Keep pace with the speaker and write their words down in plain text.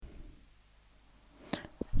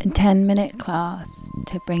A 10-minute class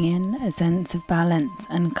to bring in a sense of balance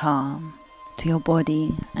and calm to your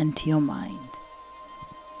body and to your mind.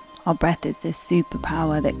 Our breath is this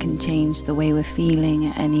superpower that can change the way we're feeling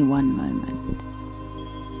at any one moment.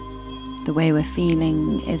 The way we're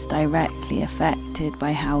feeling is directly affected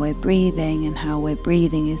by how we're breathing, and how we're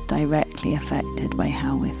breathing is directly affected by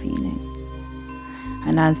how we're feeling.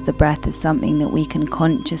 And as the breath is something that we can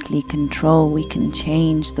consciously control, we can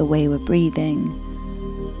change the way we're breathing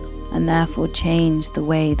and therefore change the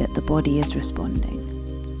way that the body is responding,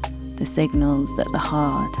 the signals that the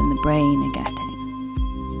heart and the brain are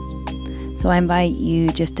getting. So I invite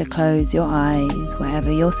you just to close your eyes wherever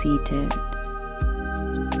you're seated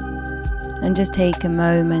and just take a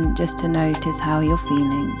moment just to notice how you're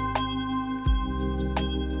feeling.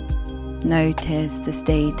 Notice the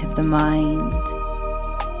state of the mind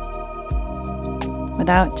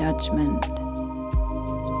without judgment,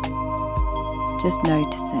 just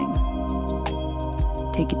noticing.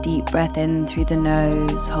 Take a deep breath in through the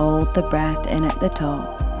nose, hold the breath in at the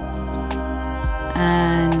top,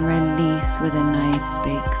 and release with a nice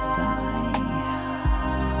big sigh.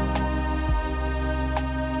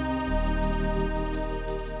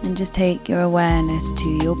 And just take your awareness to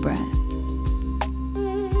your breath.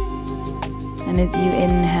 And as you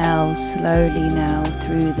inhale slowly now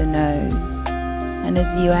through the nose, and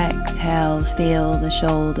as you exhale, feel the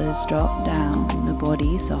shoulders drop down, the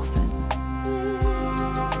body soften.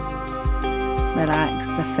 Relax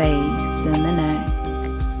the face and the neck.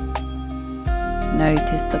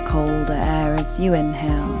 Notice the colder air as you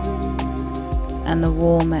inhale and the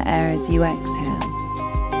warmer air as you exhale.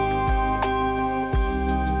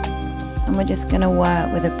 And we're just going to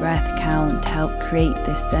work with a breath count to help create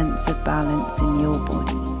this sense of balance in your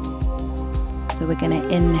body. So we're going to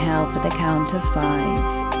inhale for the count of 5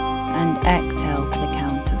 and exhale for the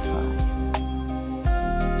count of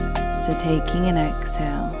 5. So taking an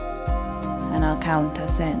exhale, and I'll count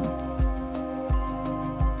us in.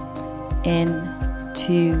 In,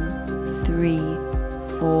 2, 3,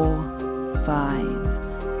 4,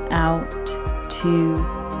 5. Out, 2,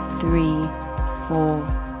 3, 4,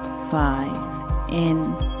 5.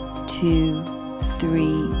 In, 2,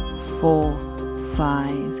 3, 4,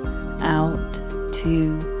 5. Out,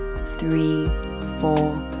 2, 3,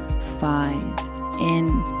 4, 5. In,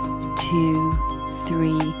 2,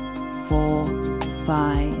 3, 4,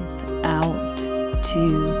 5. Out,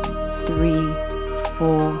 2, 3,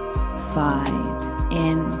 4, 5.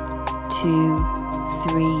 In, 2,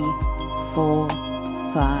 3, 4,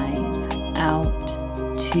 5. Out,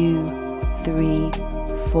 2, 3,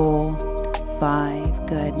 4, 5.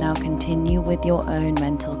 Good. Now continue with your own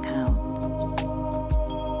mental count.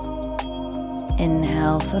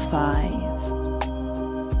 Inhale for 5.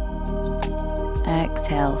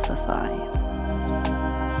 Exhale for 5.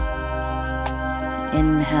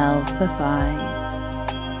 Inhale for 5.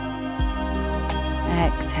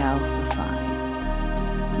 Exhale for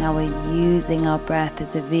 5. Now we're using our breath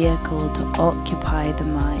as a vehicle to occupy the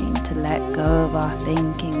mind, to let go of our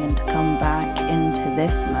thinking and to come back into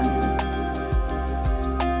this moment,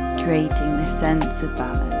 creating this sense of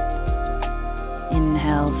balance.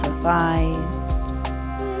 Inhale for 5.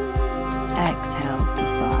 Exhale for 5.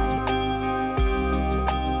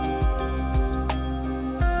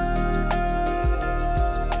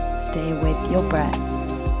 Stay with your breath.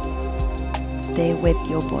 Stay with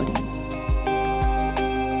your body.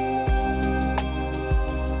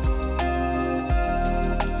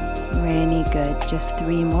 Really good. Just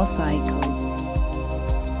 3 more cycles.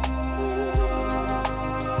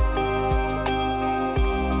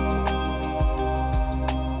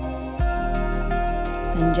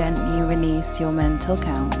 And gently release your mental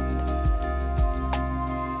count.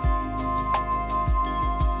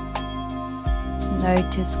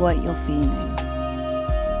 Notice what you're feeling.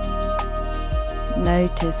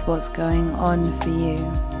 Notice what's going on for you.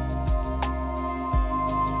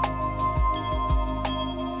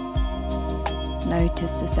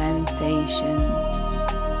 Notice the sensations.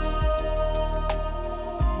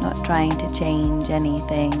 Not trying to change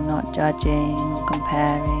anything, not judging or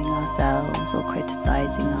comparing ourselves or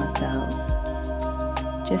criticizing ourselves.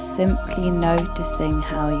 Just simply noticing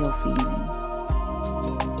how you're feeling.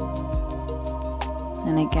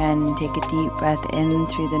 And again, take a deep breath in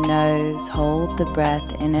through the nose, hold the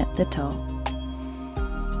breath in at the top.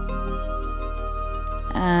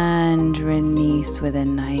 And release with a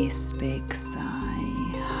nice big sigh.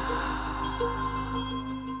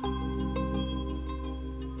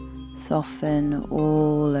 Soften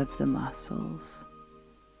all of the muscles.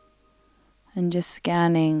 And just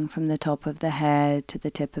scanning from the top of the head to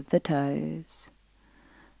the tip of the toes.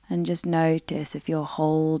 And just notice if you're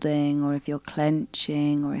holding or if you're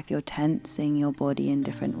clenching or if you're tensing your body in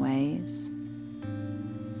different ways.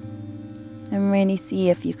 And really see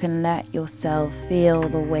if you can let yourself feel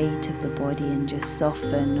the weight of the body and just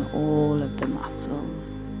soften all of the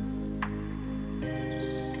muscles.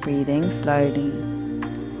 Breathing slowly,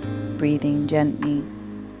 breathing gently.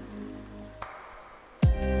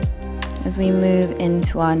 As we move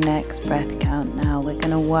into our next breath count now, we're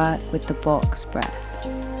going to work with the box breath.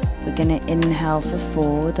 We're going to inhale for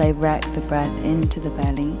 4, direct the breath into the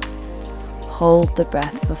belly. Hold the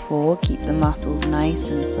breath for 4, keep the muscles nice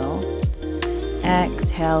and soft.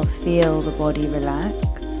 Exhale, feel the body relax.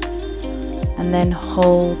 And then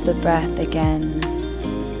hold the breath again.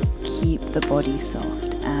 Keep the body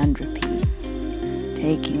soft and repeat.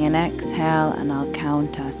 Taking an exhale, and I'll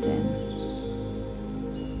count us in.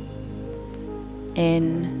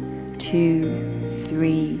 In, 2,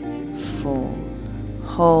 3, 4.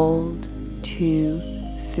 Hold, 2,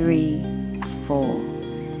 3, 4.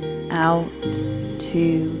 Out,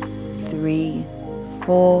 2, 3,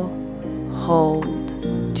 4. Hold,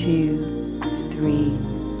 2, 3,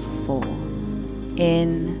 4.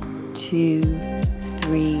 In, 2,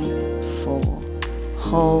 3, 4.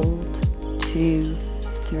 Hold, 2,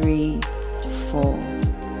 3, 4.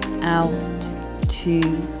 Out, 2,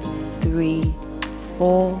 3,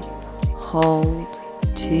 4. Hold,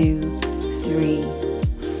 2, 3, 4.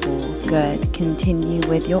 Good. Continue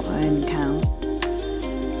with your own count.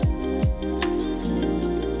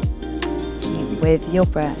 Keep with your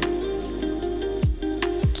breath.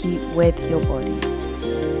 Keep with your body.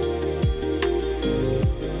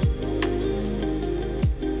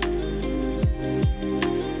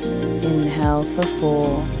 Inhale for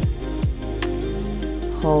 4.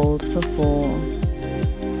 Hold for 4.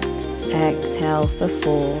 Exhale for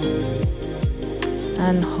 4.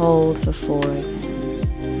 And hold for 4 again.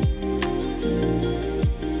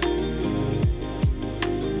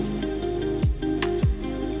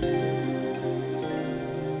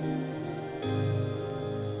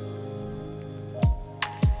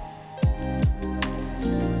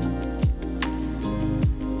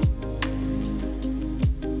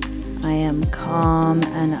 I am calm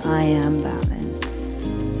and I am balanced.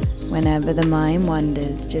 Whenever the mind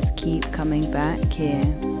wanders, just keep coming back here,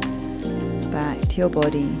 back to your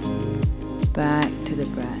body, back to the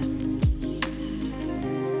breath.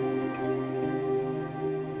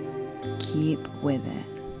 Keep with it.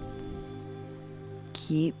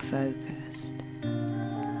 Keep focused.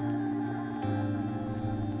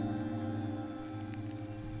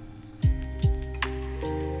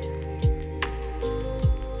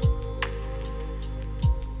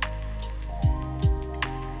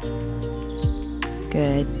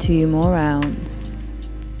 Good. 2 more rounds.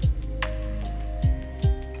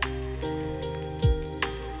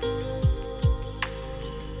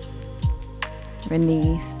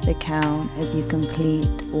 Release the count as you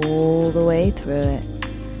complete all the way through it.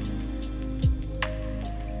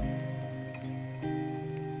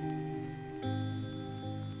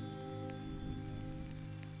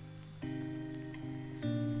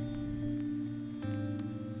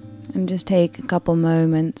 And just take a couple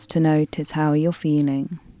moments to notice how you're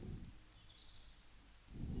feeling.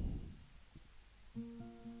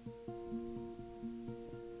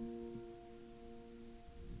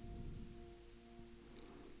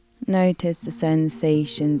 Notice the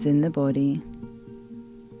sensations in the body.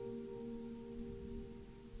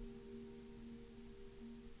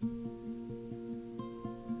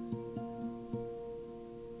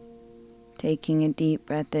 Taking a deep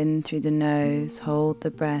breath in through the nose, hold the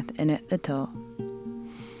breath in at the top.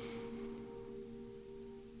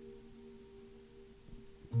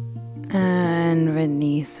 And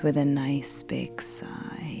release with a nice big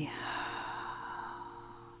sigh.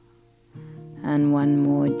 And one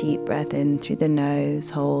more deep breath in through the nose,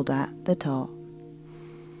 hold at the top.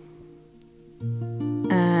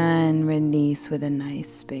 And release with a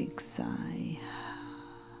nice big sigh.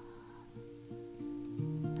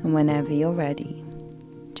 And whenever you're ready,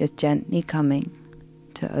 just gently coming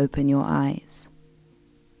to open your eyes.